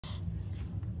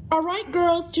All right,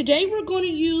 girls, today we're going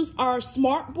to use our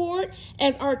smartboard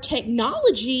as our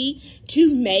technology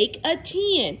to make a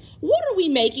 10. What are we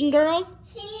making, girls?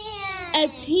 10. A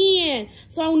 10.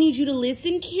 So I need you to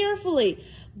listen carefully.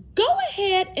 Go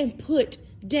ahead and put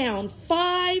down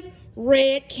 5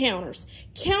 red counters.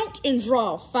 Count and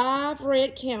draw 5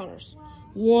 red counters.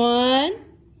 1,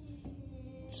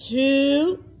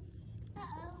 2.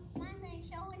 Mine ain't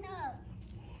showing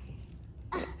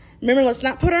up. Remember, let's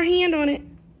not put our hand on it.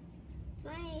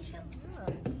 Mine ain't showing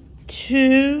up.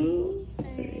 2,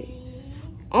 3.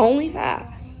 Only 5.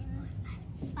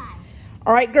 5.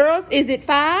 All right, girls, is it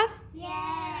 5?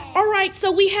 Yes. All right,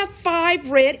 so we have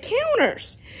 5 red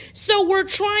counters. So we're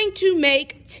trying to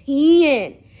make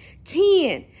 10.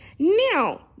 10.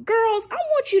 Now, girls, I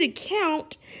want you to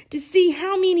count to see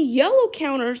how many yellow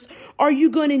counters are you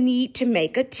going to need to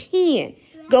make a 10.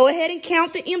 Go ahead and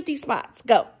count the empty spots.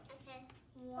 Go. Okay.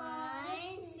 1,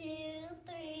 2,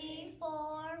 3,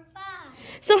 4, 5.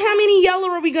 So how many yellow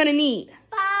are we going to need?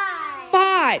 5.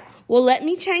 5. Well, let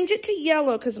me change it to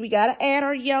yellow because we got to add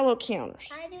our yellow counters.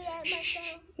 Can I do that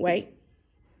myself? Wait.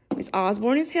 Miss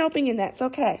Osborne is helping, and that's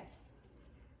okay.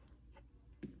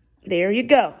 There you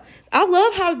go. I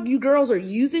love how you girls are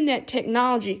using that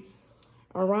technology.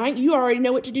 All right? You already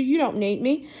know what to do. You don't need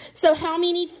me. So how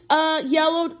many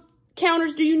yellow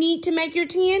counters do you need to make your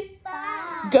 10?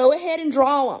 5. Go ahead and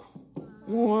draw them.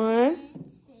 1. 2,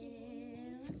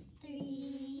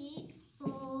 3,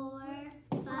 4,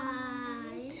 5.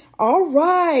 All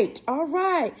right. All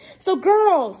right. So,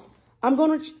 girls, I'm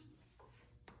going to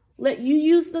let you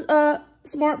use the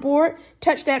smart board.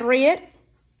 Touch that red.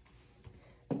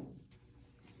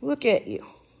 Look at you.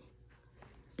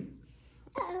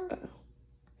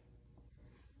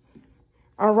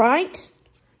 All right.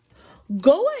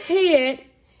 Go ahead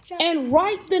and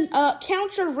write the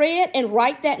count your red and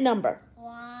write that number.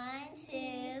 1,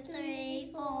 2,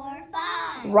 3, 4,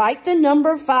 5. Write the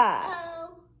number 5.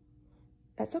 Oh.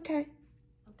 That's okay. Okay.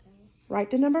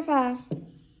 Write the number 5.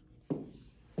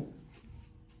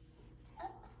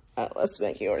 Let's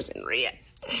make yours in red.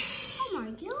 Oh my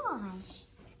gosh.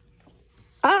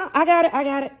 I got it. I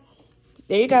got it.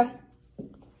 There you go. All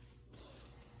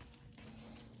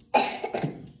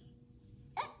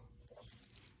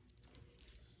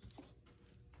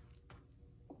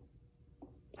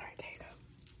right, there you go.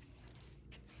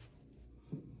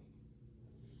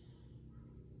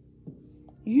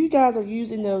 You guys are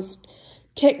using those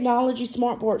technology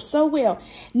smartboards so well.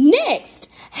 Next,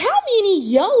 how many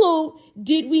yellow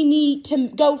did we need to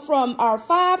go from our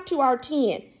 5 to our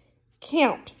 10?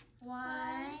 Count. 1,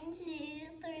 2,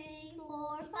 3,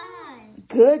 4, 5.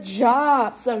 Good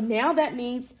job. So now that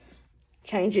means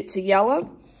change it to yellow.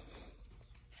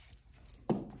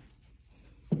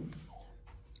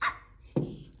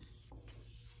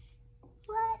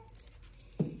 What?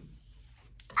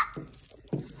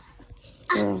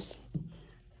 Girls.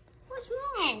 What's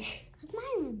wrong? 'Cause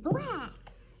mine is black.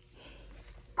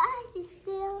 Guys, it's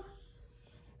still.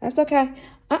 That's okay.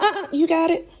 You got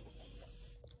it.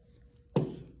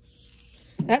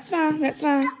 That's fine. That's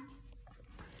fine.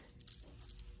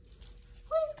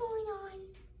 What is going on?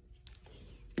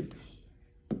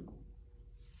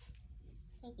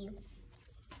 Thank you.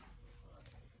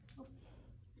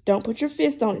 Don't put your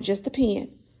fist on it, just the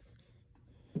pen.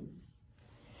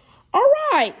 All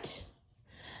right.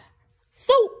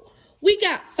 So we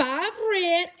got 5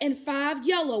 red and 5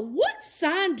 yellow. What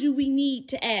sign do we need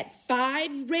to add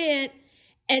 5 red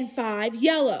and 5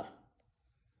 yellow?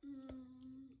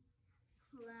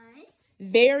 Plus.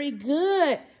 Very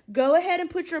good. Go ahead and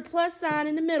put your plus sign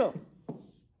in the middle.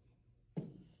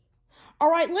 All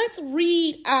right, let's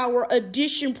read our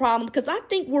addition problem because I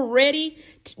think we're ready.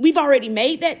 We've already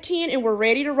made that 10 and we're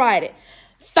ready to write it.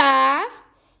 5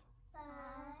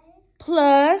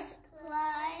 plus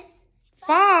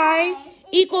 5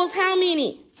 equals how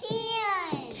many?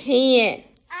 10. 10.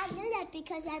 I knew that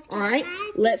because that's. All right,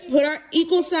 let's put our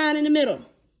equal sign in the middle.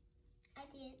 I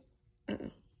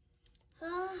did.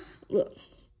 Look,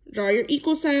 draw your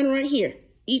equal sign right here.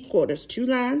 Equal, there's 2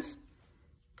 lines.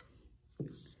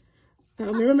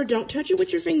 Remember, don't touch it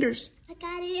with your fingers. I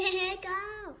got it. Here it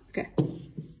go. Okay.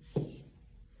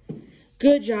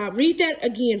 Good job. Read that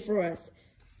again for us.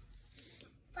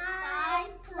 5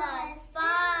 plus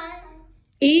 5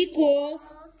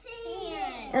 Equals.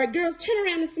 10. All right, girls, turn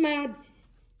around and smile.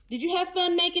 Did you have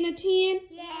fun making a 10?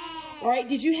 Yeah. All right,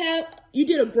 you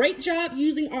did a great job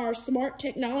using our smart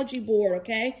technology board,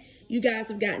 okay? You guys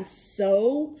have gotten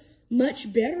so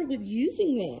much better with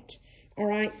using that. All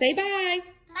right, say bye.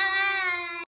 Bye.